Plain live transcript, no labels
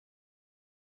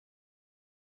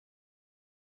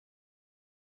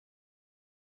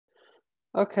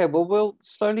Okay, well, we'll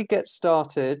slowly get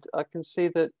started. I can see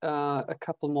that a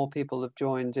couple more people have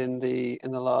joined in the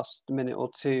last minute or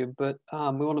two, but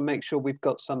we want to make sure we've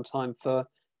got some time for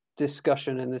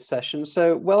discussion in this session.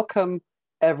 So welcome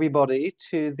everybody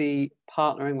to the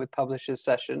Partnering with Publishers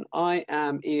session. I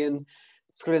am Iain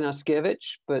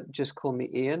Hrynaszkiewicz, but just call me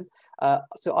Iain.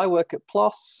 So I work at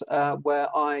PLOS, where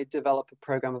I develop a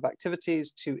program of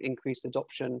activities to increase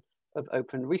adoption of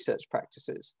open research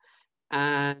practices.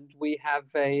 And we have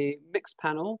a mixed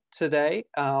panel today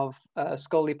of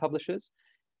scholarly publishers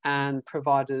and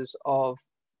providers of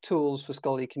tools for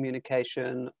scholarly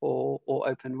communication or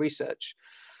open research.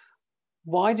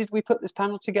 Why did we put this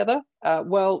panel together?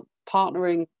 Well,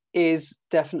 partnering is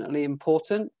definitely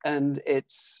important, and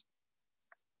it's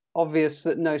obvious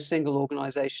that no single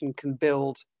organization can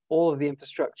build all of the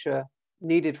infrastructure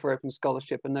needed for open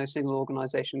scholarship, and no single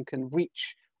organization can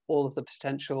reach all of the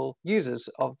potential users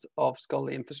of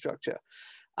scholarly infrastructure.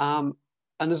 And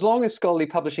as long as scholarly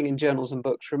publishing in journals and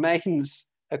books remains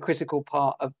a critical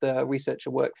part of the researcher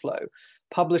workflow,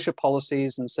 publisher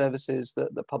policies and services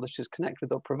that publishers connect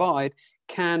with or provide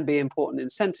can be important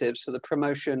incentives for the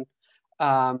promotion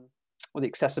or the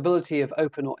accessibility of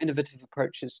open or innovative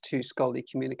approaches to scholarly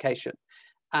communication.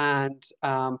 And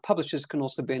publishers can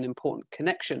also be an important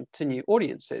connection to new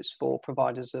audiences for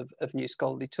providers of new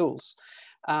scholarly tools.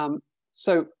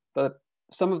 So for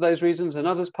some of those reasons and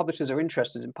others, publishers are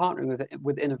interested in partnering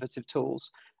with innovative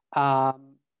tools.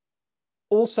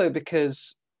 Also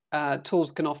because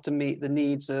tools can often meet the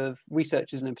needs of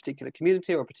researchers in a particular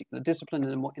community or a particular discipline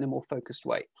in a more focused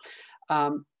way.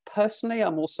 Personally,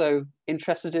 I'm also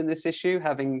interested in this issue,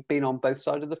 having been on both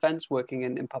sides of the fence, working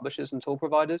in publishers and tool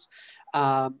providers,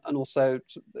 and also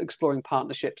exploring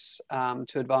partnerships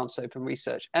to advance open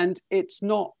research. And it's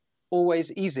not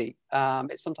always easy.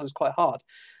 It's sometimes quite hard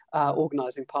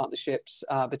organizing partnerships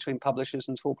between publishers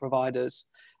and tool providers.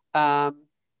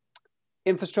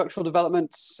 Infrastructural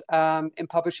developments in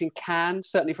publishing can,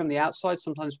 certainly from the outside,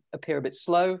 sometimes appear a bit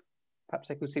slow. Perhaps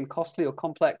they can seem costly or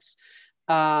complex.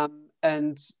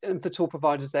 And for tool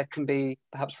providers, there can be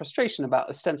perhaps frustration about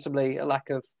ostensibly a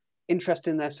lack of interest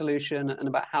in their solution and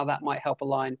about how that might help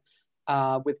align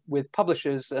with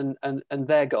publishers and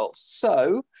their goals.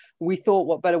 So we thought,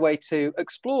 what better way to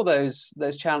explore those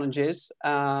challenges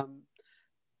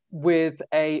with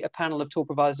a panel of tool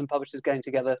providers and publishers getting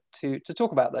together to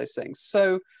talk about those things.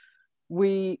 So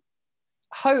we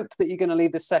hope that you're going to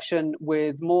leave this session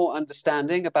with more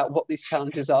understanding about what these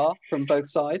challenges are from both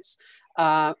sides,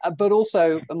 but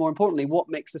also, and more importantly, what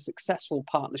makes a successful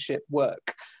partnership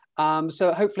work.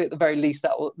 So hopefully, at the very least,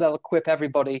 they'll equip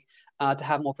everybody to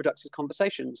have more productive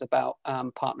conversations about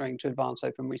partnering to advance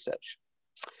open research.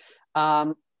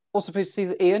 Also pleased to see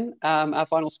that Iain, our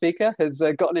final speaker, has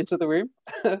gotten into the room.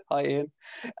 Hi,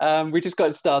 Iain. We just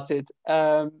got started.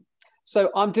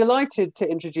 So I'm delighted to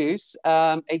introduce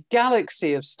a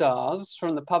galaxy of stars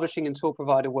from the publishing and tool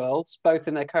provider worlds, both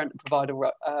in their current and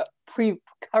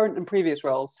previous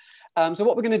roles. So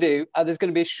what we're going to do, there's going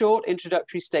to be a short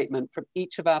introductory statement from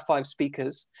each of our 5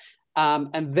 speakers,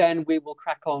 and then we will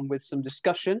crack on with some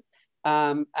discussion,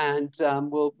 and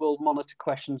we'll monitor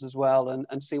questions as well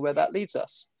and see where that leads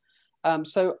us.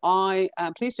 So I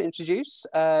am pleased to introduce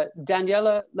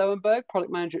Danielle Lowenberg,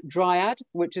 Product Manager at Dryad,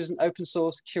 which is an open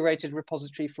source curated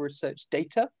repository for research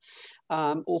data.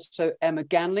 Also Emma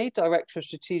Ganley, Director of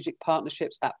Strategic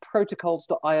Partnerships at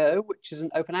Protocols.io, which is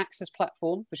an open access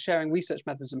platform for sharing research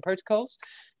methods and protocols.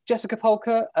 Jessica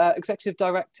Polka, Executive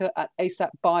Director at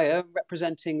ASAPBio,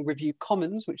 representing Review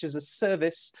Commons, which is a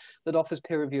service that offers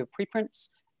peer review of preprints.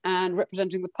 And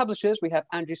representing the publishers, we have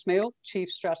Andrew Smeall,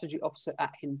 Chief Strategy Officer at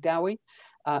Hindawi,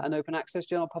 an open access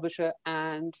journal publisher.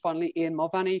 And finally, Ian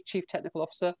Mulvany, Chief Technical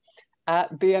Officer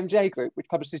at BMJ Group, which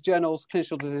publishes journals,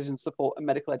 clinical decision support, and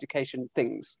medical education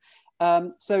things.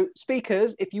 So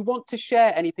speakers, if you want to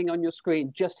share anything on your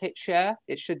screen, just hit share.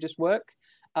 It should just work.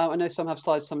 I know some have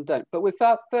slides, some don't. But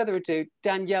without further ado,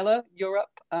 Danielle, you're up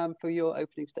for your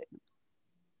opening statement.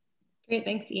 Great,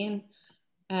 thanks, Iain.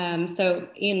 So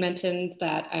Iain mentioned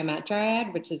that I'm at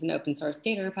Dryad, which is an open source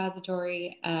data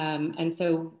repository. And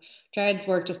so Dryad's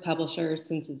worked with publishers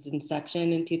since its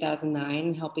inception in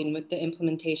 2009, helping with the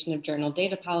implementation of journal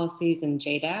data policies and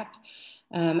JDAP.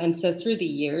 And so through the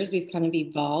years, we've kind of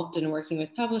evolved in working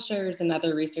with publishers and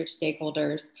other research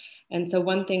stakeholders. And so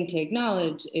one thing to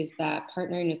acknowledge is that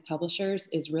partnering with publishers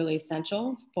is really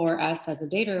essential for us as a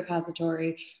data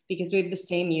repository because we have the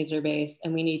same user base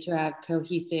and we need to have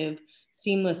cohesive,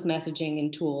 seamless messaging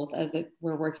and tools as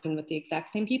we're working with the exact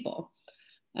same people.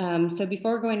 So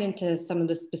before going into some of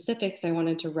the specifics I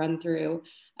wanted to run through,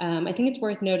 I think it's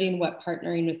worth noting what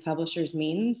partnering with publishers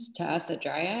means to us at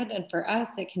Dryad. And for us,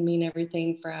 it can mean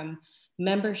everything from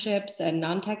memberships and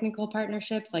non-technical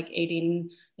partnerships like aiding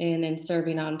in and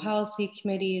serving on policy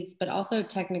committees, but also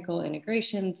technical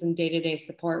integrations and day-to-day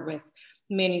support with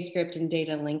manuscript and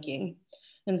data linking.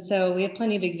 And so we have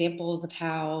plenty of examples of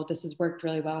how this has worked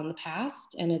really well in the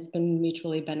past, and it's been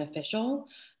mutually beneficial,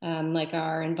 like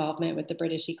our involvement with the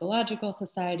British Ecological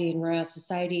Society and Royal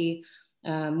Society.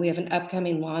 We have an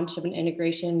upcoming launch of an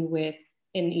integration with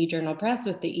an eJournal Press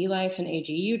with the eLife and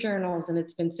AGU journals, and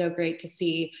it's been so great to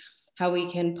see how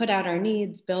we can put out our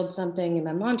needs, build something, and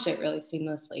then launch it really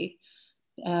seamlessly.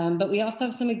 But we also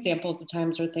have some examples of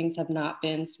times where things have not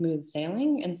been smooth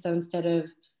sailing, and so instead of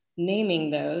naming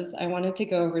those, I wanted to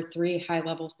go over 3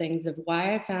 high-level things of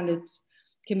why I found it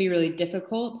can be really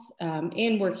difficult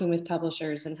in working with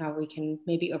publishers and how we can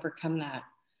maybe overcome that.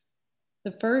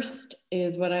 The first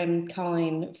is what I'm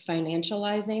calling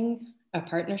financializing a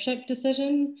partnership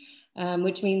decision,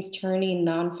 which means turning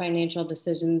non-financial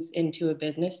decisions into a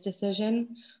business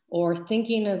decision, or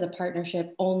thinking as a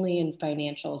partnership only in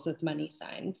financials with money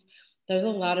signs. There's a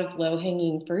lot of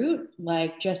low-hanging fruit,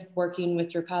 like just working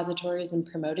with repositories and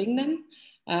promoting them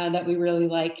that we really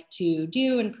like to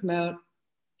do and promote,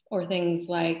 or things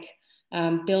like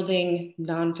building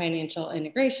non-financial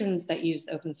integrations that use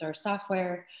open source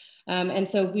software. And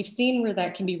so we've seen where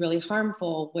that can be really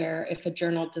harmful, where if a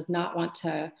journal does not want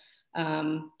to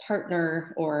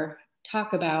partner or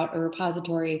talk about a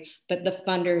repository, but the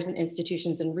funders and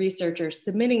institutions and researchers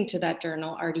submitting to that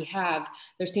journal already have,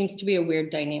 there seems to be a weird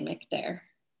dynamic there.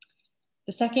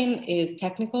 The second is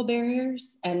technical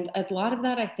barriers. And a lot of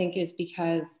that I think is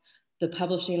because the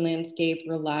publishing landscape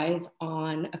relies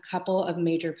on a couple of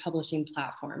major publishing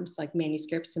platforms like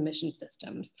manuscript submission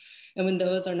systems. And when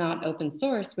those are not open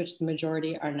source, which the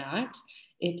majority are not,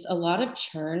 it's a lot of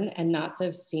churn and not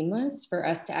so seamless for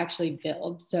us to actually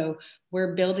build. So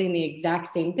we're building the exact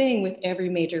same thing with every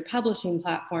major publishing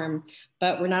platform,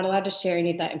 but we're not allowed to share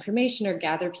any of that information or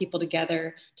gather people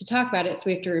together to talk about it. So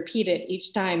we have to repeat it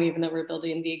each time, even though we're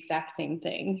building the exact same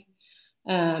thing.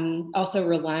 Also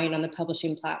relying on the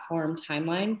publishing platform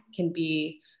timeline can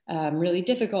be really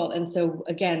difficult. And so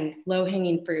again,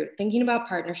 low-hanging fruit, thinking about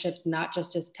partnerships, not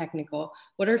just as technical.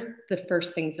 What are the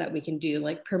first things that we can do,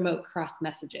 like promote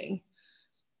cross-messaging?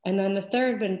 And then the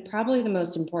third, and probably the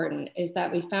most important, is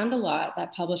that we found a lot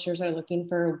that publishers are looking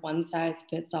for a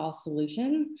one-size-fits-all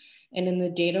solution. And in the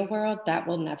data world, that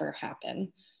will never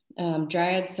happen.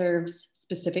 Dryad serves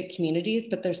specific communities,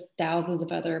 but there's thousands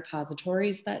of other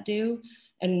repositories that do.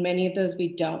 And many of those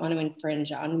we don't want to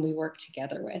infringe on, we work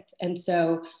together with. And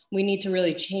so we need to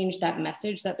really change that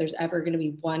message that there's ever going to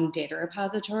be one data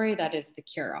repository that is the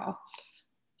cure-all.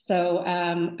 So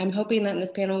I'm hoping that in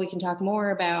this panel we can talk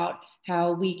more about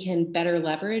how we can better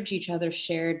leverage each other's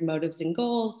shared motives and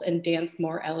goals and dance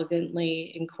more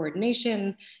elegantly in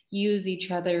coordination, use each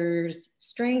other's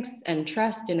strengths and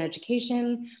trust in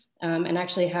education, and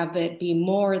actually have it be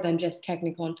more than just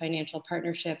technical and financial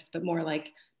partnerships, but more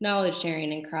like knowledge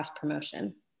sharing and cross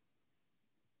promotion.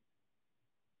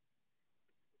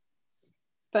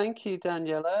 Thank you,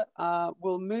 Daniela.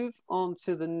 We'll move on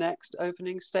to the next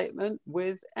opening statement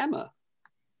with Emma.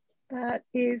 That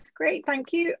is great,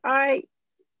 thank you. I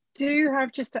do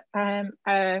have just a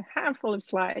handful of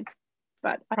slides,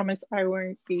 but I promise I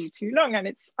won't be too long,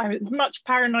 and I'm as much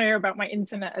paranoia about my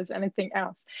internet as anything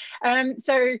else.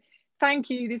 So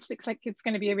thank you. This looks like it's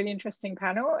going to be a really interesting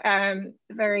panel.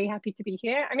 Very happy to be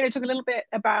here. I'm going to talk a little bit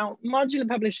about modular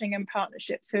publishing and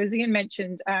partnerships. So as Iain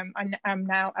mentioned, I'm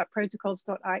now at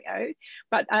protocols.io,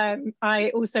 but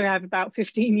I also have about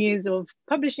 15 years of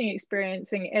publishing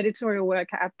experience in editorial work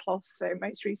at PLOS, so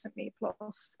most recently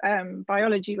PLOS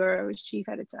Biology, where I was chief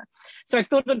editor. So I've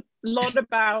thought a lot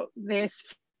about this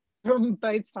from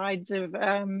both sides of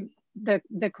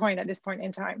the coin at this point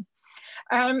in time.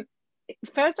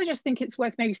 First, I just think it's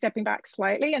worth maybe stepping back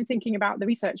slightly and thinking about the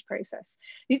research process.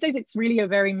 These days, it's really a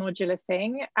very modular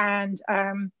thing, and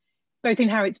both in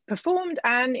how it's performed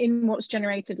and in what's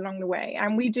generated along the way.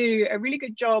 And we do a really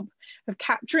good job of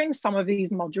capturing some of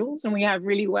these modules, and we have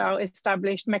really well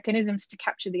established mechanisms to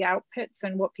capture the outputs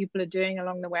and what people are doing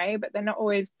along the way, but they're not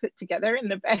always put together in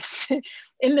the best,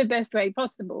 in the best way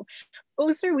possible.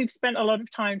 Also, we've spent a lot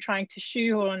of time trying to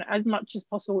shoehorn as much as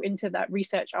possible into that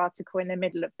research article in the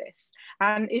middle of this.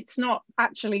 And it's not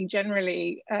actually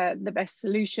generally the best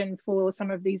solution for some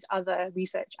of these other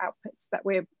research outputs that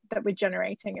we're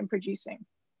generating and producing.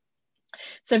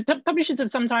 So publishers have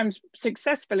sometimes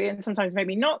successfully and sometimes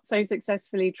maybe not so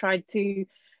successfully tried to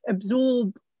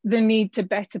absorb the need to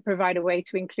better provide a way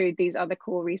to include these other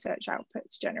core research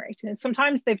outputs generated. And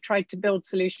sometimes they've tried to build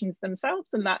solutions themselves,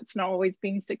 and that's not always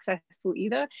been successful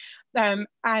either.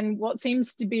 And what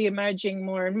seems to be emerging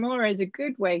more and more as a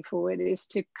good way forward is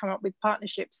to come up with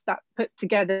partnerships that put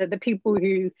together the people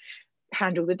who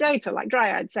handle the data, like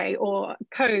Dryad, say, or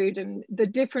code, and the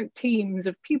different teams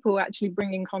of people actually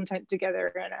bringing content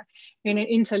together in an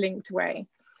interlinked way.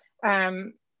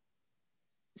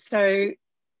 So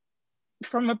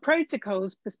from a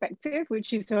protocols perspective,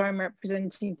 which is who I'm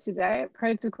representing today at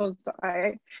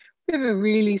protocols.io, we have a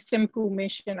really simple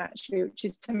mission actually, which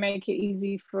is to make it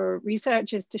easy for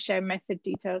researchers to share method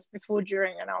details before,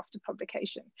 during, and after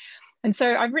publication. And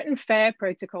so I've written FAIR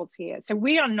protocols here. So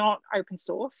we are not open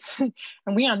source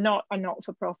and we are not a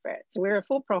not-for-profit. So we're a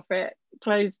for-profit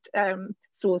closed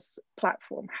source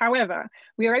platform. However,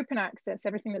 we are open access.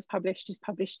 Everything that's published is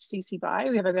published CC BY.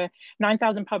 We have over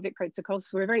 9,000 public protocols.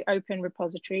 So we're a very open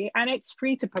repository and it's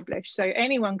free to publish. So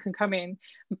anyone can come in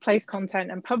and place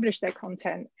content and publish their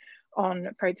content on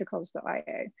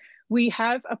protocols.io. We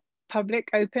have a public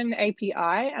open API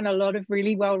and a lot of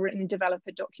really well-written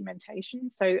developer documentation.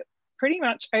 So pretty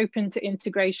much open to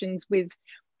integrations with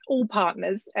all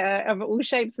partners of all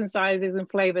shapes and sizes and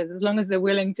flavors, as long as they're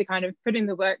willing to kind of put in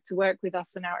the work to work with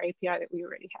us and our API that we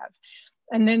already have.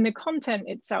 And then the content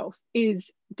itself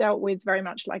is dealt with very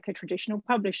much like a traditional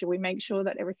publisher. We make sure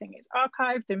that everything is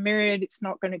archived and mirrored. It's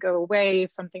not going to go away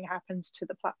if something happens to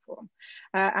the platform.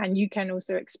 And you can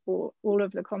also export all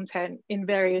of the content in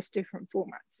various different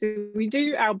formats. So we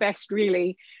do our best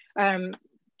really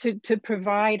to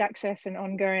provide access and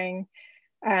ongoing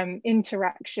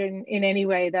interaction in any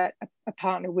way that a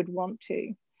partner would want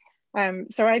to.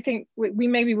 So I think we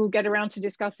maybe will get around to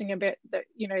discussing a bit that,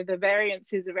 you know, the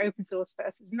variances of open source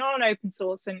versus non-open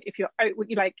source. And if you're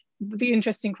like, the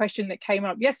interesting question that came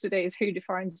up yesterday is who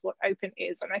defines what open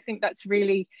is. And I think that's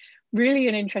really, really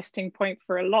an interesting point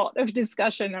for a lot of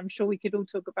discussion. I'm sure we could all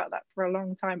talk about that for a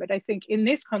long time, but I think in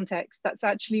this context, that's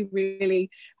actually really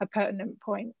a pertinent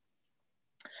point.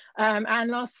 And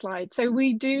last slide. So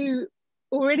we do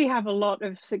already have a lot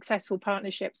of successful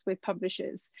partnerships with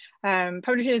publishers,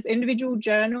 individual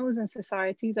journals and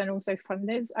societies, and also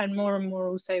funders, and more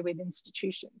also with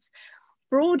institutions.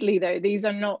 Broadly though, these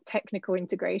are not technical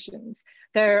integrations.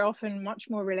 They're often much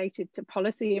more related to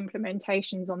policy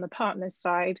implementations on the partner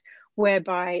side,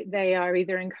 whereby they are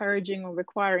either encouraging or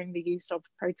requiring the use of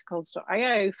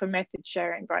protocols.io for method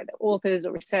sharing by the authors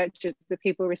or researchers, the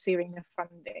people receiving the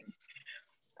funding.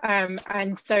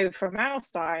 And so from our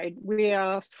side, we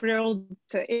are thrilled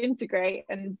to integrate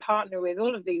and partner with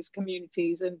all of these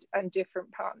communities and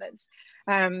different partners,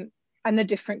 and the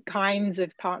different kinds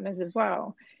of partners as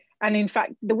well. And in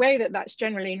fact, the way that that's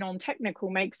generally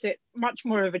non-technical makes it much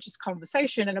more of a just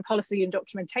conversation and a policy and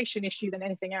documentation issue than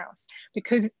anything else,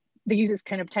 because the users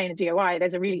can obtain a DOI.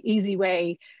 There's a really easy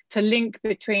way to link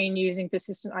between using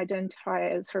persistent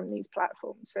identifiers from these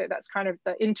platforms. So that's kind of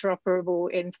the interoperable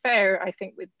in FAIR, I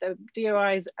think, with the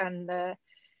DOIs and the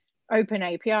open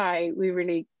API, we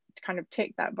really kind of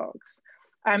tick that box.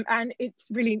 And it's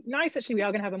really nice, actually, we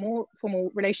are going to have a more formal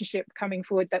relationship coming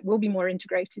forward that will be more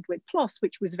integrated with PLOS,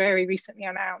 which was very recently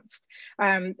announced.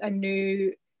 A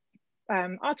new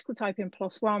article type in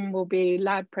PLOS 1 will be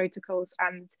lab protocols,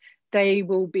 and they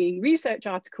will be research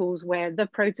articles where the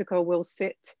protocol will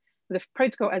sit, the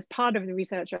protocol as part of the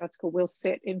research article will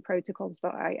sit in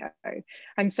protocols.io.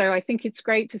 And so I think it's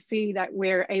great to see that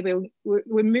we're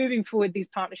moving forward these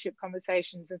partnership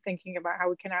conversations and thinking about how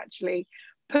we can actually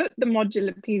put the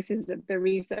modular pieces of the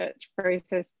research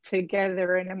process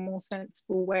together in a more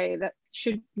sensible way that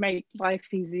should make life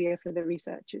easier for the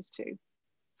researchers too.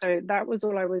 So that was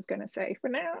all I was going to say for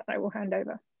now. I will hand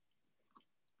over.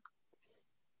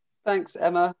 Thanks,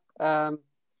 Emma.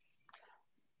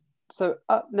 So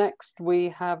up next, we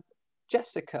have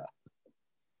Jessica.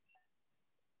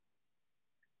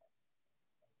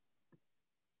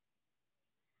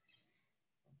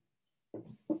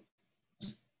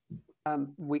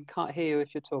 We can't hear you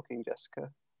if you're talking,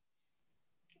 Jessica.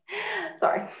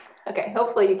 Sorry. Okay,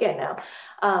 hopefully you can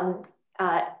now.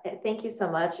 Thank you so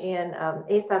much, Iain.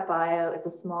 ASAPBio is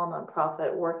a small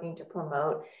nonprofit working to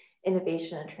promote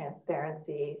innovation and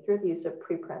transparency through the use of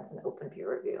preprints and open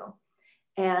peer review.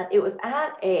 And it was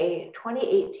at a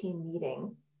 2018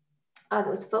 meeting that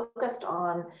was focused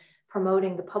on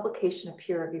promoting the publication of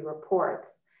peer review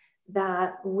reports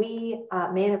that we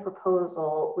made a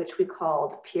proposal which we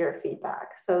called peer feedback.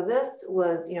 So this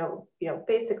was,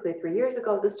 basically 3 years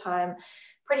ago at this time,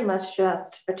 pretty much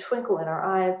just a twinkle in our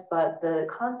eyes, but the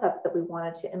concept that we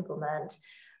wanted to implement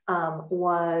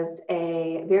was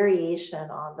a variation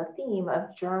on the theme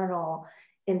of journal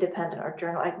independent or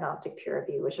journal agnostic peer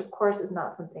review, which of course is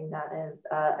not something that is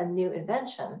a new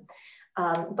invention.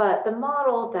 But the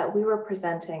model that we were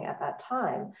presenting at that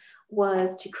time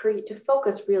was to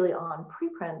focus really on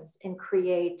preprints and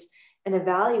create an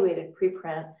evaluated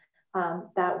preprint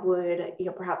that would,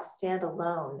 perhaps stand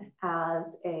alone as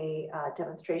a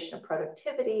demonstration of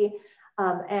productivity,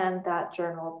 and that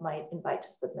journals might invite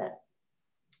to submit.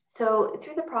 So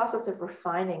through the process of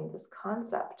refining this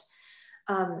concept,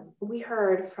 we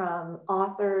heard from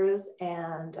authors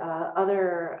and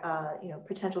other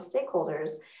potential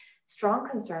stakeholders strong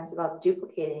concerns about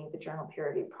duplicating the journal peer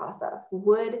review process.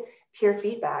 Would peer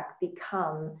feedback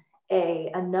become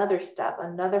another step,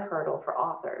 another hurdle for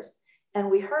authors? And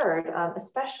we heard,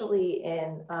 especially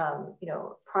in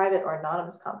private or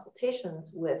anonymous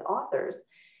consultations with authors,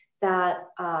 that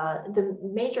the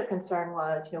major concern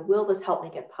was, will this help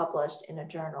me get published in a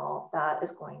journal that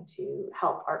is going to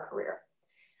help our career?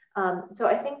 So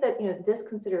I think that this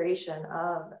consideration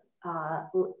of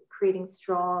creating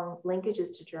strong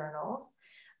linkages to journals,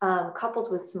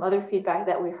 coupled with some other feedback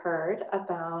that we heard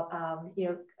about,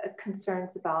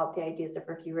 concerns about the ideas of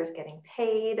reviewers getting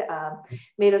paid,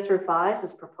 made us revise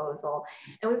this proposal,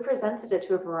 and we presented it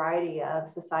to a variety of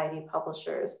society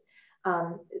publishers,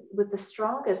 with the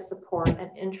strongest support and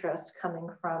interest coming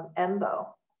from ASAPBio.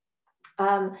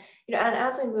 And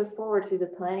as we move forward through the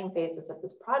planning phases of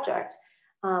this project,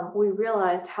 we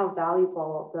realized how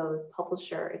valuable those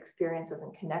publisher experiences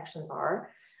and connections are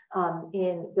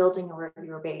in building a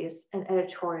reviewer base, an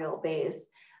editorial base,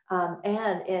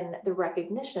 and in the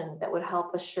recognition that would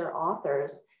help assure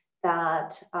authors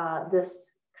that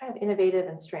this kind of innovative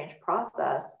and strange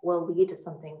process will lead to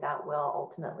something that will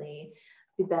ultimately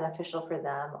be beneficial for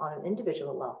them on an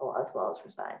individual level as well as for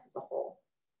science as a whole.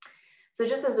 So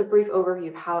just as a brief overview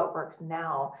of how it works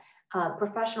now,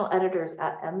 professional editors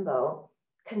at ASAPBio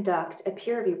conduct a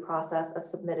peer review process of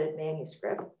submitted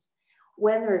manuscripts.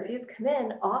 When the reviews come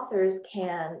in, authors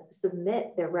can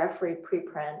submit their referee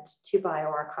preprint to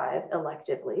bioRxiv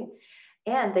electively,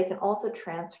 and they can also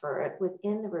transfer it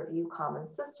within the Review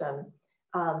Commons system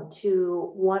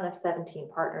to one of 17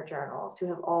 partner journals who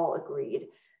have all agreed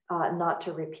not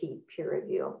to repeat peer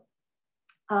review.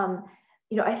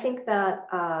 I think that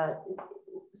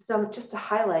just to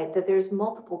highlight that there's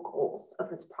multiple goals of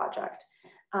this project,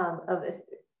 of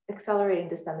accelerating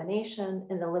dissemination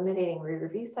and eliminating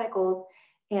re-review cycles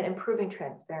and improving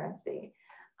transparency.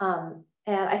 And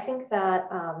I think that,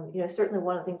 certainly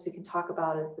one of the things we can talk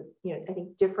about is that, I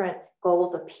think different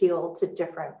goals appeal to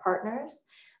different partners.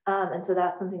 And so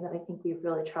that's something that I think we've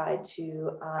really tried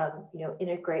to,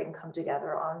 integrate and come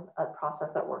together on a process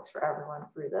that works for everyone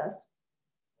through this.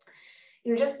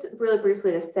 Just really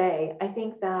briefly to say, I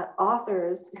think that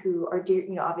authors who are,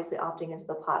 obviously opting into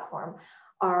the platform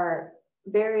are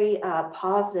very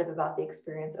positive about the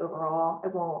experience overall. I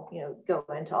won't, go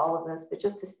into all of this, but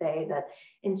just to say that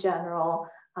in general,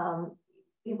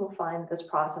 people find this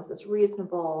process is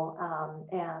reasonable,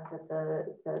 and that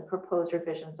the proposed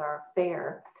revisions are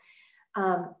fair.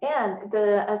 And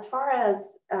as far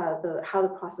as how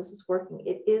the process is working,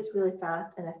 it is really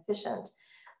fast and efficient.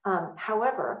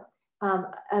 However,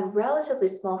 a relatively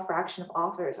small fraction of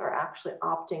authors are actually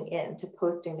opting in to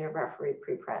posting their referee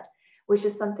preprint, which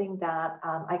is something that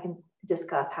I can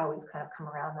discuss how we've kind of come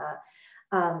around that.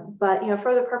 But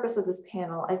for the purpose of this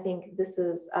panel, I think this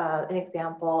is an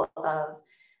example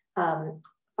of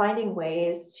finding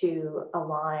ways to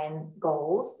align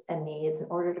goals and needs in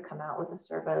order to come out with a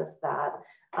service that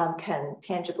can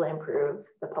tangibly improve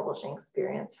the publishing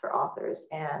experience for authors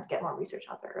and get more research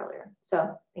out there earlier.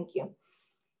 So thank you.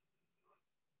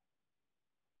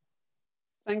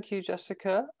 Thank you,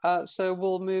 Jessica. So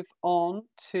we'll move on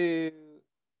to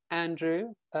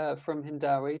Andrew from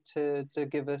Hindawi to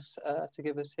give us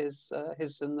his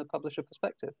and the publisher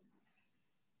perspective.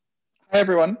 Hi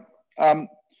everyone.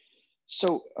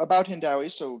 So about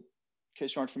Hindawi, so in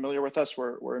case you aren't familiar with us,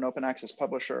 we're an open access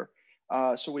publisher.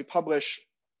 So we publish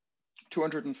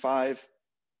 205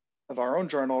 of our own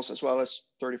journals, as well as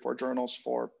 34 journals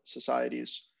for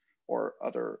societies or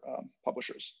other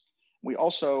publishers. We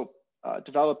also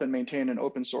develop and maintain an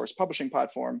open source publishing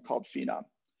platform called Phenom.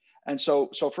 And so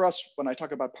for us, when I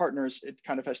talk about partners, it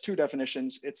kind of has two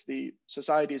definitions. It's the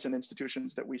societies and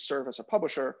institutions that we serve as a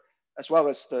publisher, as well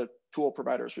as the tool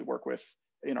providers we work with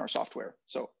in our software.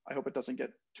 So I hope it doesn't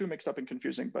get too mixed up and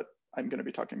confusing, but I'm going to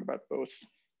be talking about both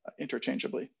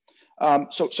interchangeably.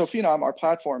 So Phenom, our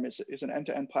platform, is an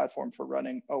end-to-end platform for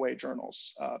running OA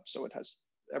journals. So it has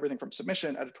everything from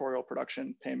submission, editorial,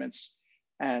 production, payments,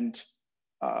 and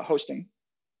hosting.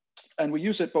 And we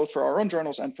use it both for our own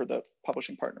journals and for the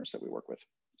publishing partners that we work with.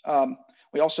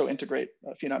 We also integrate,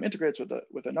 Phenom integrates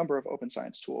with a number of open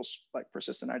science tools like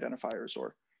persistent identifiers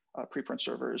or preprint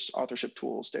servers, authorship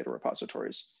tools, data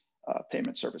repositories,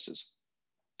 payment services.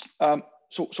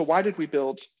 So why did we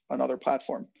build another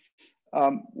platform?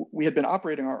 We had been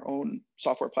operating our own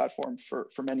software platform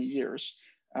for many years.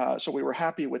 So we were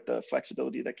happy with the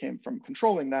flexibility that came from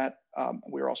controlling that.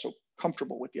 We were also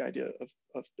comfortable with the idea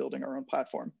of building our own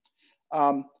platform.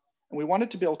 And we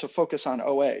wanted to be able to focus on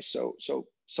OA. So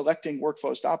selecting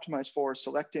workflows to optimize for,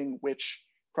 selecting which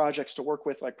projects to work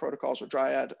with, like protocols or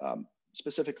Dryad,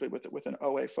 specifically with an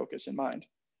OA focus in mind.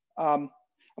 And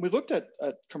we looked at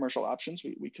commercial options.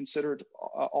 We considered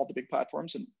all the big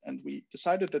platforms, and we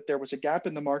decided that there was a gap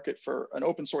in the market for an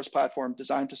open source platform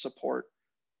designed to support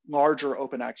larger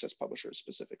open access publishers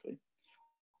specifically.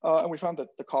 And we found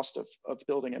that the cost of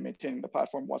building and maintaining the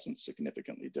platform wasn't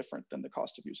significantly different than the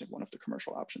cost of using one of the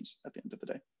commercial options at the end of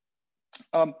the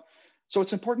day. So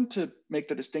it's important to make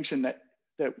the distinction that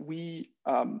we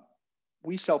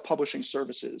sell publishing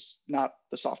services, not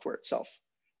the software itself.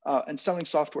 And selling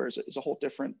software is a whole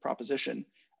different proposition.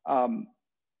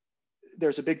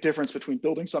 There's a big difference between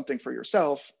building something for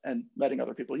yourself and letting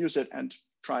other people use it and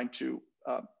trying to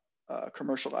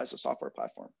commercialize a software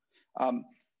platform.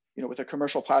 With a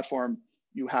commercial platform,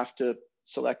 you have to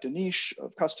select a niche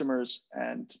of customers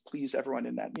and please everyone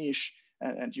in that niche,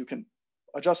 and you can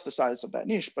adjust the size of that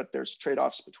niche, but there's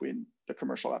trade-offs between the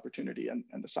commercial opportunity and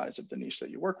the size of the niche that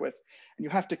you work with. And you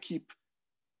have to keep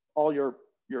all your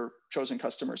chosen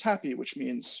customers happy, which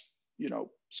means,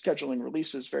 scheduling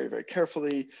releases very, very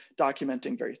carefully,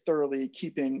 documenting very thoroughly,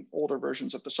 keeping older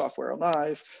versions of the software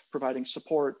alive, providing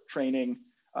support, training,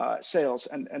 sales.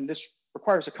 And this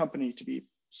requires a company to be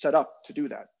set up to do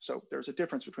that. So there's a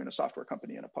difference between a software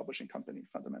company and a publishing company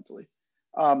fundamentally.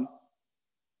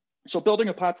 So building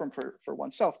a platform for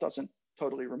oneself doesn't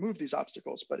totally remove these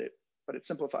obstacles, but it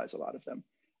simplifies a lot of them.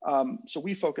 So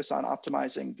we focus on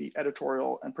optimizing the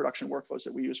editorial and production workflows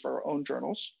that we use for our own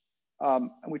journals.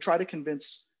 And we try to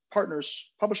convince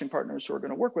publishing partners who are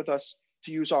going to work with us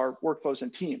to use our workflows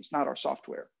and teams, not our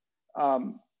software.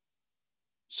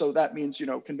 So that means,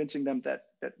 convincing them that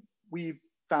we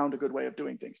found a good way of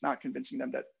doing things, not convincing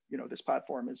them that, this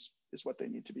platform is what they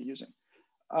need to be using.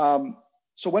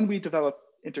 So when we develop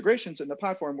integrations in the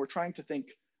platform, we're trying to think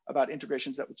about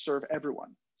integrations that would serve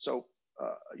everyone. So,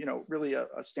 really a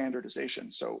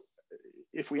standardization. So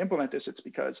if we implement this, it's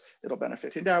because it'll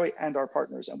benefit Hindawi and our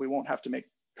partners, and we won't have to make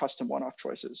custom one-off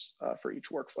choices for each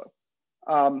workflow.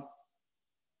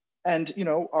 And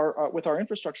with our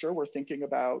infrastructure, we're thinking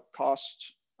about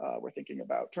cost, we're thinking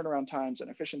about turnaround times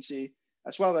and efficiency,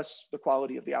 as well as the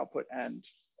quality of the output and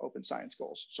open science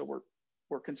goals. So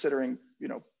we're considering,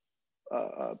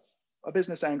 a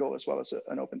business angle as well as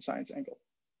an open science angle.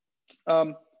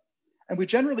 And we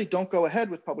generally don't go ahead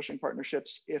with publishing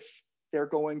partnerships if they're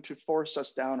going to force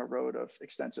us down a road of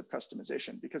extensive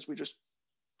customization, because we just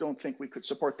don't think we could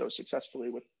support those successfully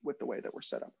with the way that we're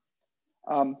set up.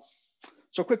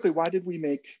 So quickly, why did we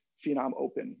make Phenom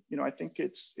open? I think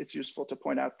it's useful to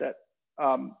point out that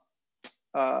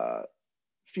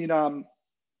Phenom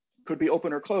could be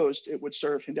open or closed. It would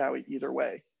serve Hindawi either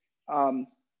way.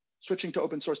 Switching to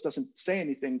open source doesn't say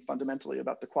anything fundamentally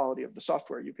about the quality of the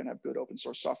software. You can have good open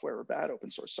source software or bad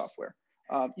open source software.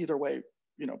 Either way,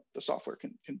 the software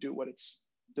can do what it's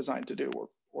designed to do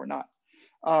or not.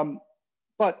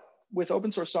 But with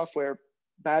open source software,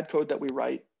 bad code that we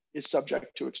write is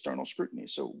subject to external scrutiny.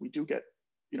 So we do get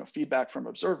feedback from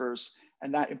observers,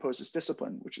 and that imposes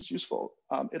discipline, which is useful.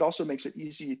 It also makes it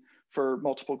easy for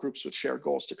multiple groups with shared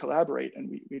goals to collaborate, and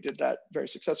we did that very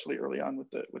successfully early on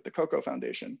with the COCO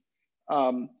Foundation.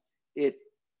 It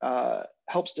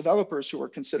helps developers who are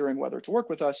considering whether to work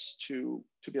with us to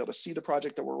be able to see the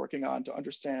project that we're working on, to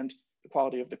understand the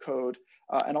quality of the code,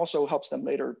 and also helps them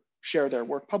later share their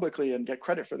work publicly and get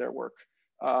credit for their work,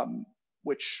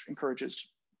 which encourages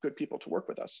good people to work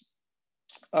with us.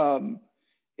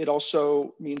 It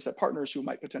also means that partners who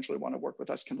might potentially want to work with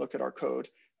us can look at our code,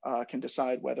 can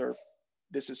decide whether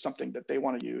this is something that they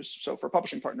want to use. So for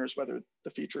publishing partners, whether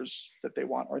the features that they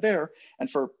want are there, and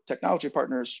for technology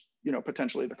partners,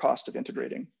 potentially the cost of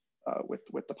integrating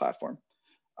with the platform.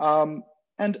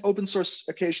 And open source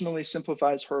occasionally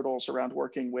simplifies hurdles around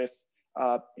working with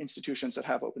institutions that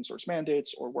have open source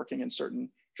mandates, or working in certain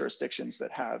jurisdictions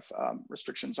that have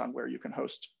restrictions on where you can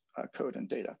host code and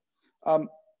data.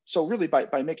 So really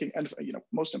by making, and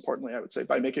most importantly, I would say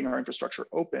by making our infrastructure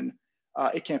open,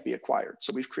 it can't be acquired.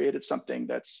 So we've created something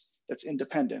that's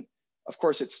independent. Of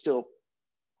course, it still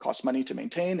costs money to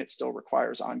maintain. It still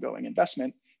requires ongoing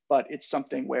investment, but it's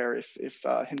something where if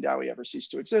Hindawi ever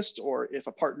ceased to exist, or if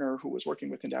a partner who was working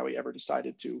with Hindawi ever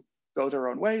decided to go their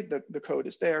own way, the code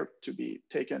is there to be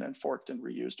taken and forked and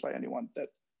reused by anyone that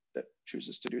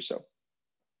chooses to do so.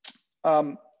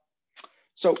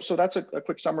 So that's a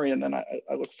quick summary, and then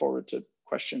I look forward to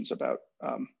questions about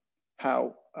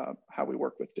how we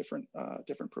work with different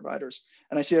providers.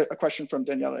 And I see a question from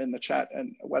Danielle in the chat,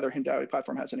 and whether Hindawi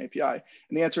platform has an API.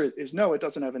 And the answer is no, it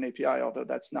doesn't have an API, although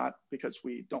that's not because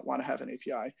we don't want to have an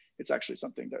API. It's actually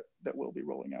something that we'll be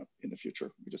rolling out in the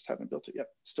future. We just haven't built it yet.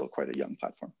 Still quite a young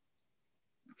platform.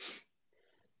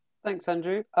 Thanks,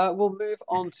 Andrew. We'll move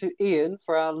on to Iain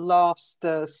for our last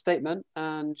statement,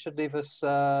 and should leave us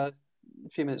a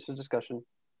few minutes for discussion.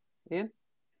 Iain?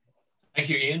 Thank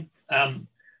you, Iain.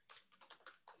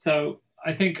 So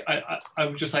I think I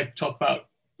would just like to talk about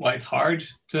why it's hard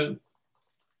to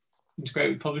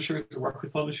integrate with publishers or work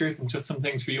with publishers, and just some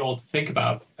things for you all to think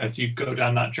about as you go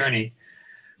down that journey.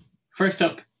 First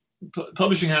up,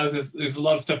 publishing houses, there's a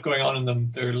lot of stuff going on in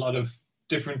them. There are a lot of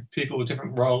different people with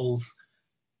different roles.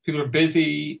 People are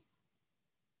busy.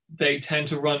 They tend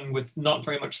to run with not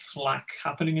very much slack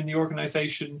happening in the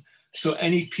organization. So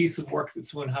any piece of work that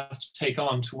someone has to take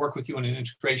on to work with you on an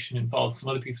integration involves some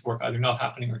other piece of work either not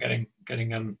happening or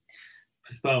getting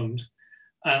postponed.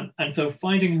 And so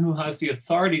finding who has the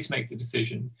authority to make the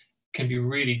decision can be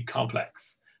really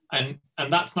complex. And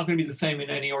that's not going to be the same in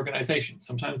any organization.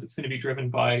 Sometimes it's going to be driven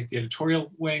by the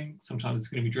editorial wing. Sometimes it's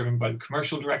going to be driven by the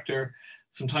commercial director.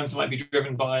 Sometimes it might be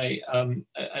driven by an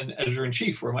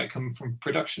editor-in-chief, or it might come from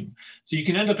production. So you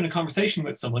can end up in a conversation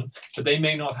with someone, but they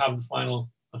may not have the final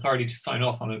authority to sign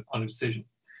off on a decision.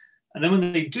 And then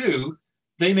when they do,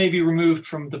 they may be removed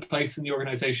from the place in the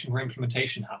organization where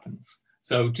implementation happens.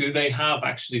 So do they have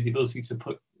actually the ability to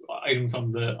put items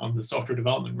on the software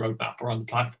development roadmap or on the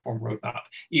platform roadmap,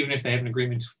 even if they have an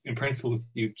agreement in principle with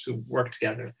you to work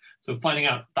together? So finding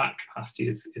out that capacity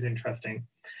is interesting.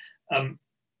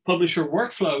 Publisher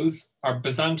workflows are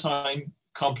Byzantine,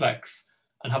 complex,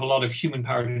 and have a lot of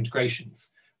human-powered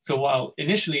integrations. So while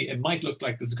initially it might look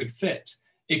like there's a good fit,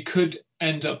 it could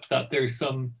end up that there's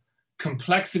some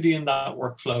complexity in that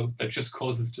workflow that just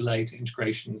causes delay to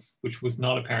integrations, which was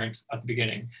not apparent at the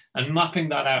beginning. And mapping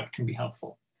that out can be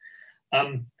helpful.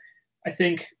 I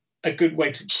think a good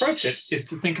way to approach it is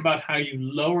to think about how you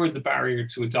lower the barrier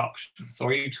to adoption. So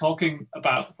are you talking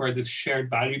about where there's shared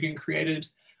value being created?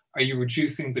 Are you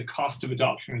reducing the cost of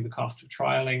adoption or the cost of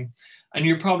trialing? And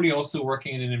you're probably also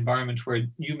working in an environment where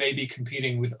you may be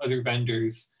competing with other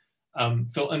vendors.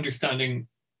 So understanding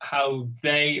how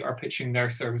they are pitching their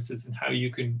services and how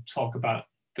you can talk about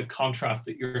the contrast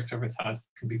that your service has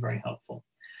can be very helpful.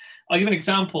 I'll give an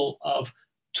example of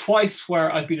twice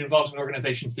where I've been involved in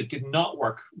organizations that did not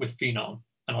work with Phenom,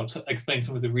 and I'll explain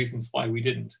some of the reasons why we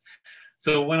didn't.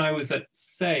 So when I was at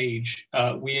Sage,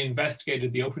 we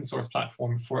investigated the open source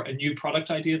platform for a new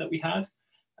product idea that we had.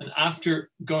 And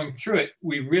after going through it,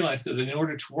 we realized that in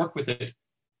order to work with it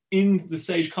in the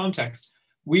Sage context,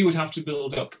 we would have to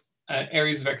build up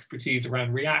areas of expertise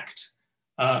around React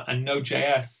and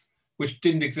Node.js, which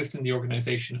didn't exist in the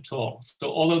organization at all.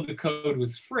 So although the code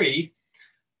was free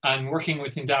and working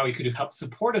with Hindawi could have helped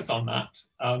support us on that,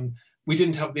 we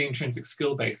didn't have the intrinsic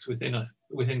skill base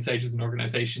within Sage as an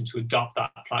organization to adopt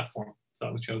that platform. So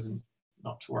that was chosen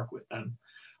not to work with them.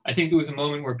 I think there was a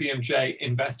moment where BMJ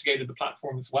investigated the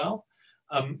platform as well,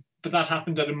 but that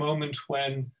happened at a moment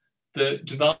when the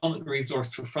development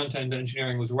resource for front-end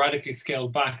engineering was radically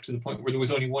scaled back to the point where there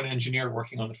was only one engineer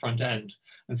working on the front end.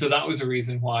 And so that was a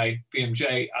reason why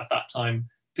BMJ at that time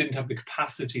didn't have the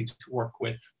capacity to work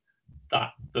with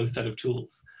those set of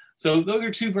tools. So those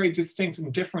are two very distinct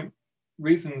and different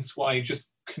reasons why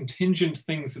just contingent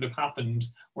things that have happened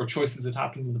or choices that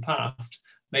happened in the past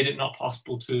made it not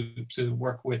possible to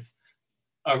work with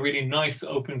a really nice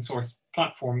open source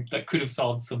platform that could have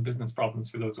solved some business problems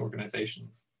for those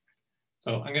organizations.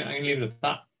 So I'm going to leave it at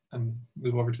that and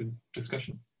move over to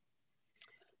discussion.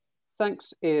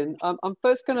 Thanks, Iain. I'm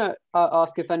first going to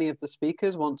ask if any of the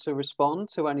speakers want to respond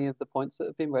to any of the points that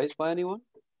have been raised by anyone.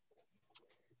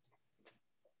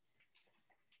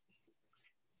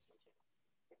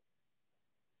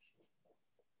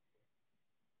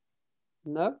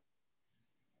 No?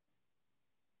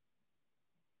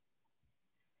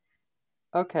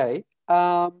 Okay.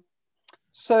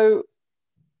 So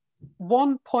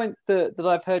one point that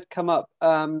I've heard come up,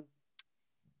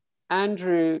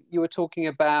 Andrew, you were talking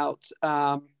about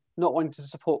not wanting to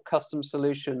support custom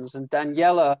solutions, and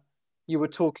Danielle, you were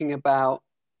talking about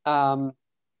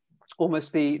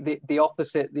almost the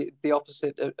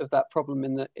opposite of that problem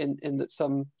in that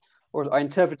some or I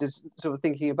interpreted sort of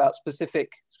thinking about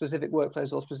specific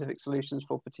workflows or specific solutions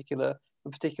for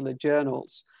particular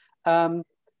journals.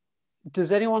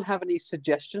 Does anyone have any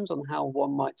suggestions on how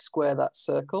one might square that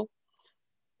circle,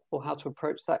 or how to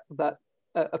approach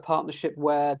a partnership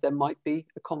where there might be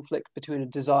a conflict between a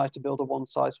desire to build a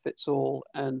one-size-fits-all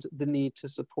and the need to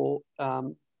support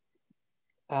quite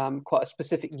a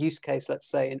specific use case, let's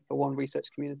say, for one research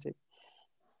community?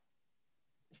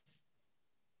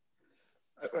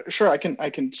 Sure, I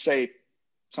can say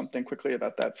something quickly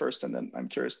about that first, and then I'm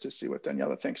curious to see what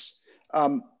Daniela thinks.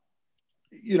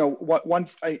 You know,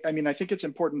 I mean, I think it's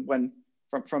important when,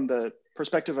 from the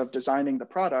perspective of designing the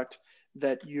product,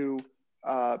 that you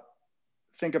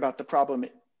think about the problem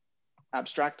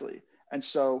abstractly. And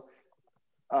so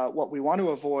what we want to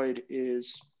avoid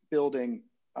is building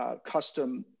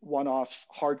custom one-off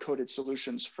hard-coded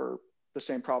solutions for the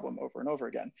same problem over and over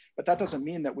again. But that doesn't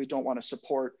mean that we don't want to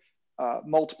support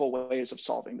multiple ways of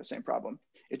solving the same problem.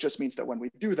 It just means that when we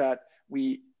do that,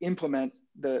 we implement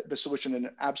the solution in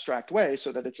an abstract way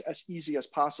so that it's as easy as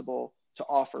possible to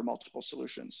offer multiple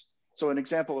solutions. So an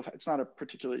example of, it's not a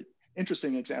particularly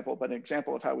interesting example, but an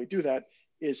example of how we do that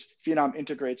is Phenom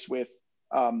integrates with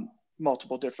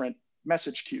multiple different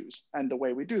message queues. And the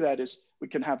way we do that is we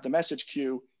can have the message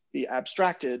queue be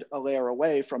abstracted a layer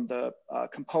away from the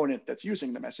component that's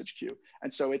using the message queue.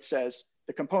 And so it says,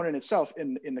 the component itself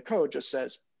in the code just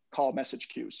says, call message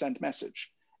queue, send message.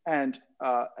 And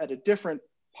at a different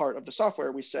part of the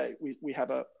software, we say, we have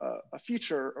a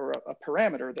feature or a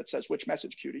parameter that says which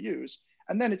message queue to use.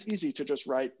 And then it's easy to just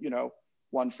write, you know,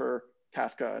 one for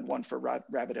Kafka and one for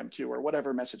RabbitMQ or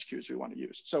whatever message queues we want to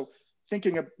use. So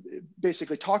thinking of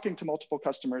basically talking to multiple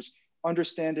customers,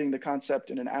 understanding the concept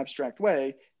in an abstract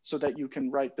way so that you can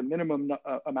write the minimum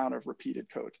amount of repeated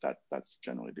code. That's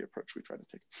generally the approach we try to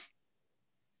take.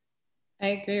 I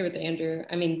agree with Andrew.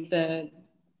 I mean,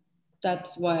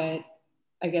 that's what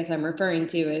I guess I'm referring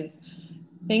to is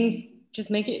things, just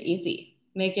make it easy.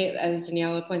 Make it, as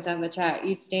Daniela points out in the chat,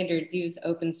 use standards, use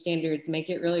open standards, make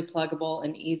it really pluggable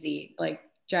and easy. Like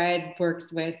Dryad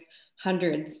works with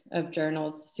hundreds of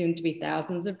journals, soon to be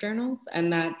thousands of journals.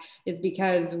 And that is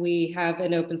because we have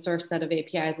an open source set of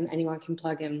APIs and anyone can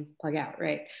plug in, plug out,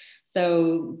 right?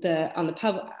 So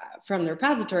from the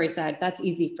repository side, that's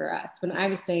easy for us. When I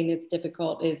was saying it's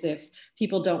difficult is if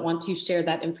people don't want to share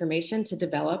that information to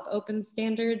develop open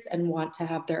standards and want to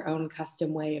have their own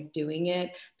custom way of doing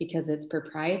it because it's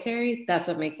proprietary, that's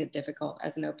what makes it difficult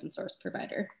as an open source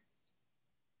provider.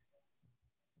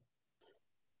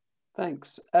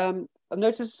 Thanks. I've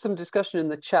noticed some discussion in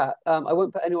the chat. I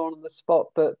won't put anyone on the spot,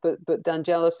 but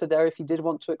Daniela, Sadera, if you did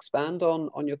want to expand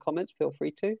on your comments, feel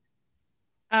free to.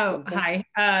 Oh, hi.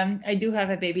 I do have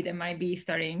a baby that might be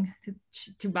starting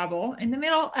to babble in the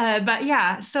middle. But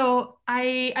yeah, so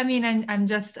I mean,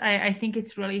 I think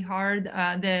it's really hard.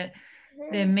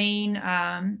 The main,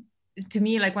 to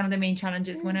me, like one of the main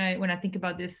challenges when I think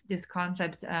about this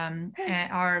concept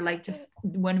are like just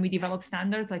when we develop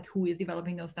standards, like who is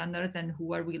developing those standards and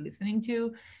who are we listening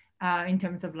to in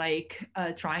terms of like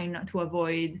trying not to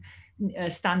avoid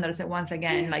standards that once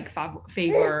again like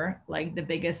favor like the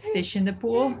biggest fish in the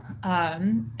pool,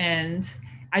 and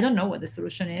I don't know what the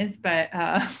solution is, but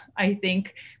I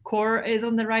think Core is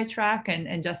on the right track,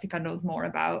 and Jessica knows more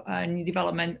about new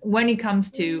development when it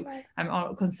comes to, I'm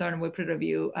all concerned with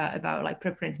pre-review about like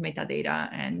preprints metadata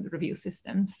and review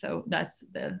systems. So that's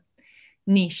the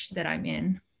niche that I'm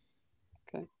in.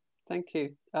 Okay, thank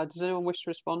you. Does anyone wish to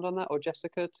respond on that, or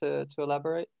Jessica to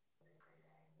elaborate?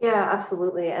 Yeah,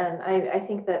 absolutely. And I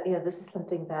think that, you know, this is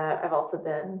something that I've also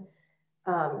been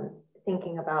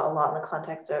thinking about a lot in the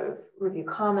context of Review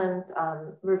Commons.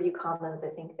 Review Commons, I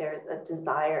think there's a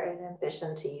desire and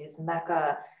ambition to use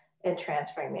Mecha in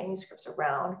transferring manuscripts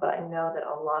around, but I know that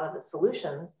a lot of the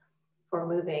solutions for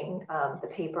moving the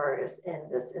papers in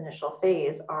this initial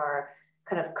phase are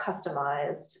kind of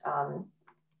customized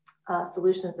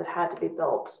solutions that had to be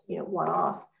built, you know,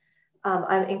 one-off.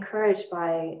 I'm encouraged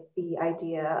by the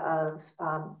idea of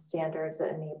standards that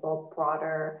enable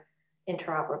broader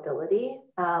interoperability,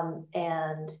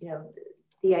 and you know,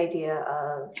 the idea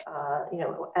of you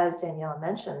know, as Danielle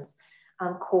mentions,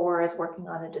 Core is working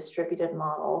on a distributed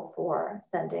model for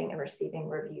sending and receiving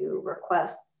review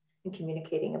requests and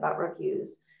communicating about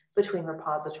reviews between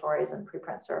repositories and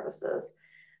preprint services,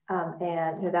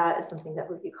 and you know, that is something that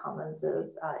Review Commons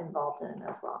is involved in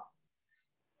as well.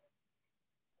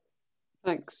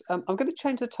 Thanks. I'm going to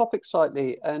change the topic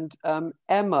slightly. And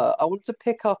Emma, I wanted to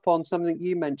pick up on something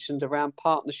you mentioned around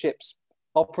partnerships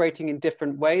operating in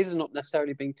different ways and not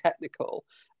necessarily being technical.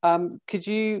 Could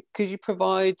you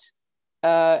provide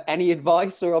Any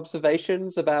advice or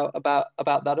observations about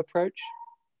that approach?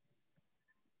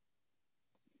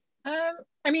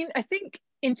 I mean, I think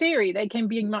in theory they can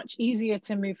be much easier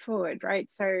to move forward,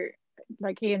 right? So,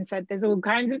 like Iain said, there's all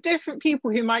kinds of different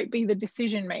people who might be the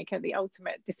decision maker, the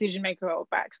ultimate decision maker or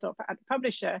backstop at the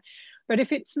publisher. But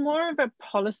if it's more of a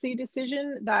policy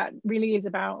decision that really is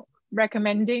about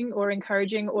recommending or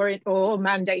encouraging or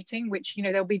mandating, which, you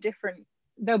know, there'll be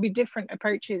different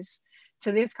approaches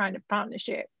to this kind of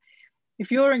partnership.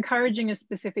 If you're encouraging a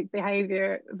specific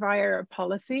behavior via a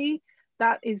policy,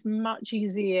 that is much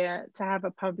easier to have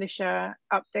a publisher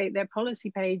update their policy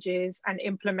pages and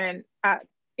implement at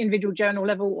individual journal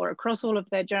level or across all of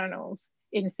their journals,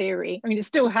 in theory. I mean, it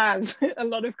still has a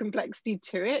lot of complexity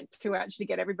to it to actually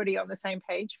get everybody on the same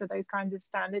page for those kinds of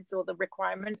standards or the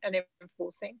requirement and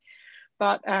enforcing.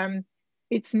 But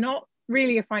it's not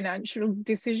really a financial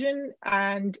decision,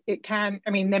 and it can, I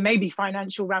mean, there may be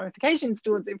financial ramifications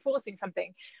towards enforcing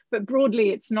something, but broadly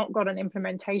it's not got an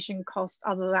implementation cost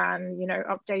other than, you know,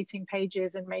 updating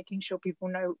pages and making sure people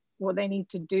know what they need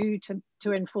to do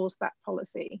to enforce that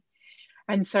policy.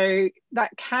 And so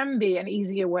that can be an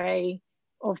easier way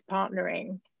of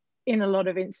partnering in a lot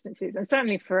of instances. And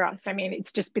certainly for us, I mean,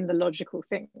 it's just been the logical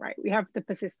thing, right? We have the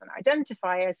persistent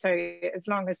identifier. So as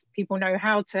long as people know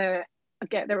how to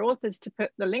get their authors to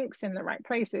put the links in the right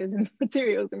places and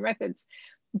materials and methods,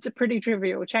 it's a pretty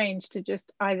trivial change to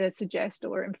just either suggest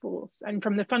or enforce. And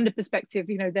from the funder perspective,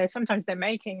 you know, sometimes they're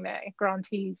making their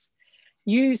grantees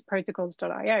use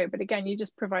protocols.io, but again, you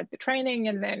just provide the training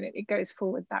and then it goes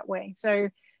forward that way. So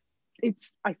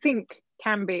it's, I think,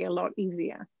 can be a lot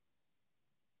easier.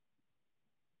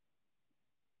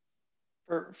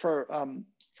 From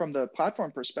the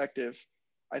platform perspective,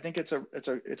 I think it's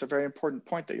a very important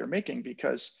point that you're making,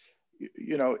 because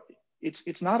you know,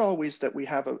 it's not always that we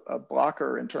have a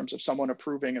blocker in terms of someone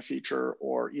approving a feature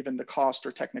or even the cost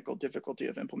or technical difficulty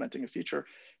of implementing a feature.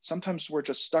 Sometimes we're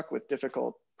just stuck with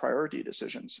difficult priority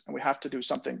decisions and we have to do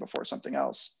something before something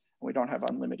else, and we don't have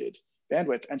unlimited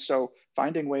bandwidth. And so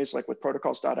finding ways like with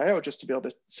protocols.io just to be able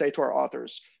to say to our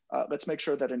authors, let's make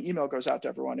sure that an email goes out to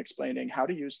everyone explaining how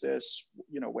to use this,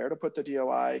 you know, where to put the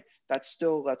DOI. That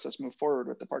still lets us move forward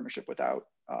with the partnership without,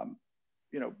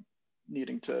 you know,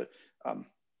 needing to,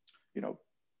 you know,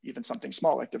 even something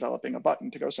small like developing a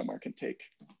button to go somewhere can take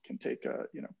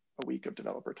you know, a week of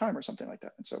developer time or something like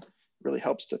that. And so it really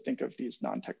helps to think of these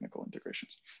non-technical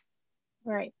integrations.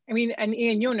 Right. I mean, and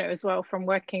Iain, you'll know as well from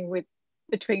working with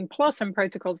between PLOS and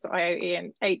protocols.io,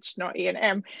 Iain H, not Iain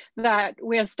M, that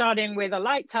we're starting with a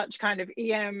light touch kind of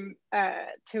EM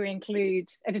to include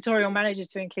editorial manager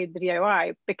to include the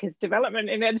DOI, because development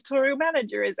in editorial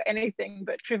manager is anything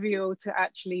but trivial to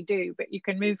actually do. But you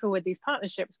can move forward these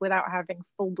partnerships without having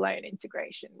full-blown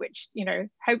integration, which, you know,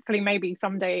 hopefully maybe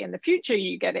someday in the future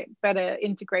you get it better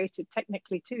integrated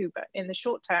technically too. But in the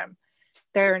short term,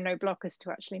 there are no blockers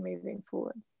to actually moving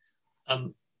forward.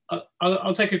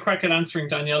 I'll take a crack at answering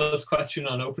Danielle's question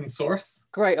on open source.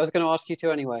 Great, I was going to ask you to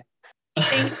anyway.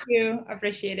 Thank you, I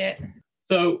appreciate it.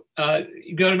 So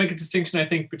you got to make a distinction, I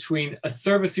think, between a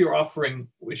service you're offering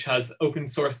which has open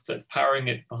source that's powering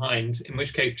it behind, in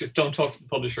which case just don't talk to the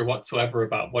publisher whatsoever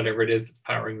about whatever it is that's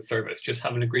powering the service. Just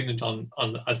have an agreement on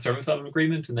a service level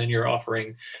agreement, and then you're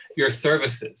offering your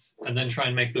services, and then try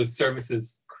and make those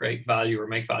services create value or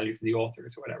make value for the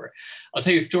authors or whatever. I'll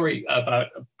tell you a story about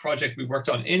a project we worked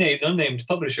on in an unnamed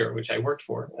publisher, which I worked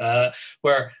for,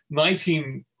 where my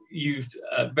team used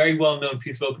a very well-known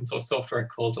piece of open source software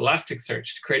called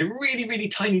Elasticsearch to create a really, really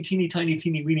tiny, teeny,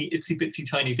 weeny, itsy bitsy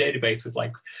tiny database with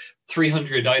like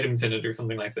 300 items in it or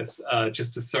something like this,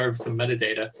 just to serve some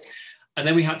metadata. And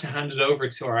then we had to hand it over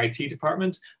to our IT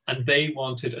department, and they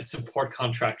wanted a support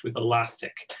contract with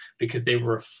Elastic because they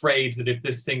were afraid that if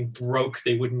this thing broke,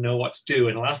 they wouldn't know what to do.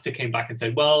 And Elastic came back and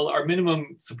said, well, our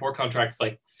minimum support contract's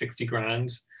like 60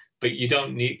 grand, but you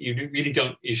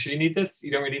should need this. You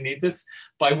don't really need this.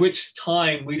 By which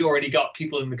time we'd already got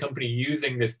people in the company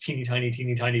using this teeny tiny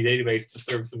database to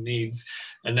serve some needs.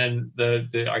 And then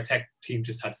our tech team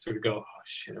just had to sort of go, oh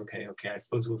shit, okay, I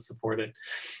suppose we'll support it.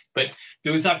 But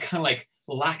there was that kind of like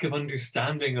lack of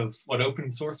understanding of what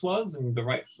open source was and the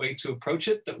right way to approach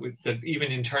it, that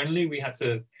even internally we had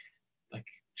to like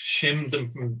shim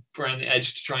them from around the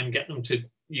edge to try and get them to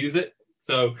use it.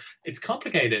 So it's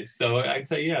complicated. So I'd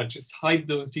say, yeah, just hide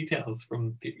those details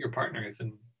from your partners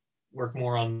and work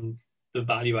more on the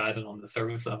value add and on the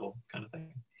service level kind of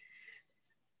thing.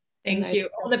 Thank you.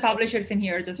 All the publishers in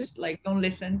here just like don't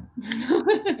listen.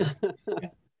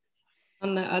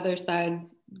 On the other side,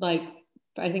 like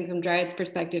I think from Dryad's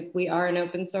perspective, we are an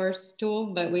open source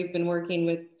tool, but we've been working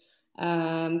with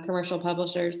commercial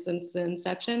publishers since the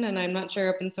inception, and I'm not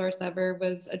sure open source ever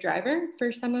was a driver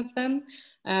for some of them.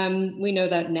 We know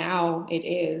that now it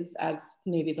is, as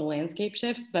maybe the landscape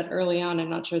shifts, but early on, I'm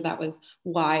not sure that was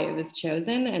why it was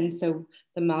chosen. And so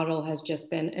the model has just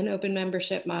been an open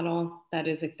membership model that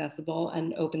is accessible,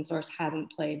 and open source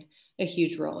hasn't played a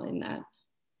huge role in that.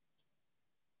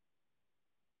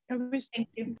 I was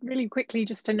really quickly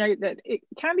just to note that it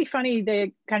can be funny,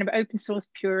 the kind of open source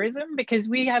purism, because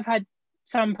we have had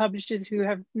some publishers who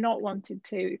have not wanted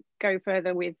to go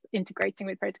further with integrating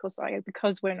with Protocols.io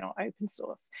because we're not open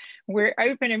source. We're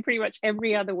open in pretty much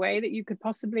every other way that you could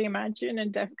possibly imagine,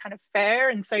 and kind of fair.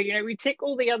 And so, you know, we tick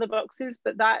all the other boxes,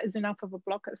 but that is enough of a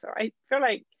blocker. So I feel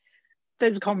like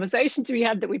there's a conversation to be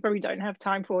had that we probably don't have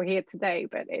time for here today,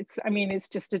 but it's, I mean, it's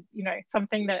just a, you know,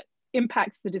 something that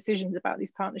impacts the decisions about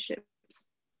these partnerships.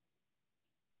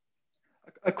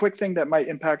 A quick thing that might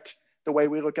impact the way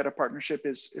we look at a partnership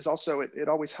is also it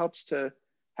always helps to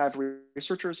have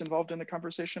researchers involved in the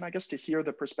conversation, I guess, to hear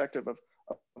the perspective of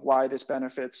why this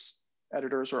benefits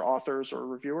editors or authors or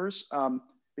reviewers,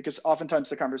 because oftentimes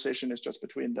the conversation is just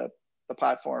between the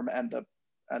platform and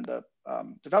the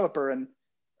developer, and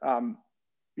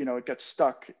you know, it gets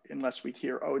stuck unless we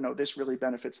hear, oh no, this really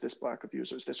benefits this block of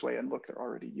users this way, and look, they're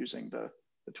already using the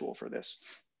tool for this.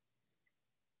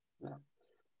 Yeah.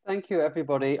 Thank you,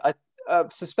 everybody. I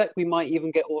suspect we might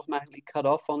even get automatically cut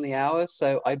off on the hour,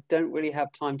 so I don't really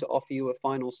have time to offer you a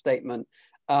final statement.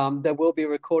 There will be a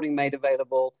recording made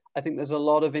available. I think there's a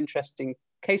lot of interesting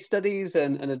case studies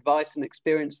and advice and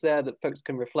experience there that folks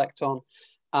can reflect on.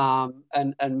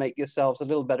 And make yourselves a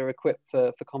little better equipped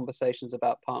for conversations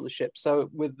about partnerships. So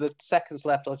with the seconds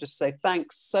left, I'll just say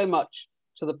thanks so much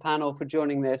to the panel for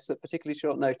joining this at particularly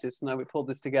short notice. I know we pulled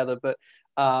this together, but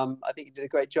I think you did a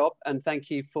great job, and thank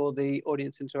you for the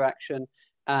audience interaction,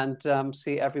 and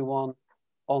see everyone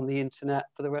on the internet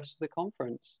for the rest of the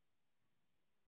conference.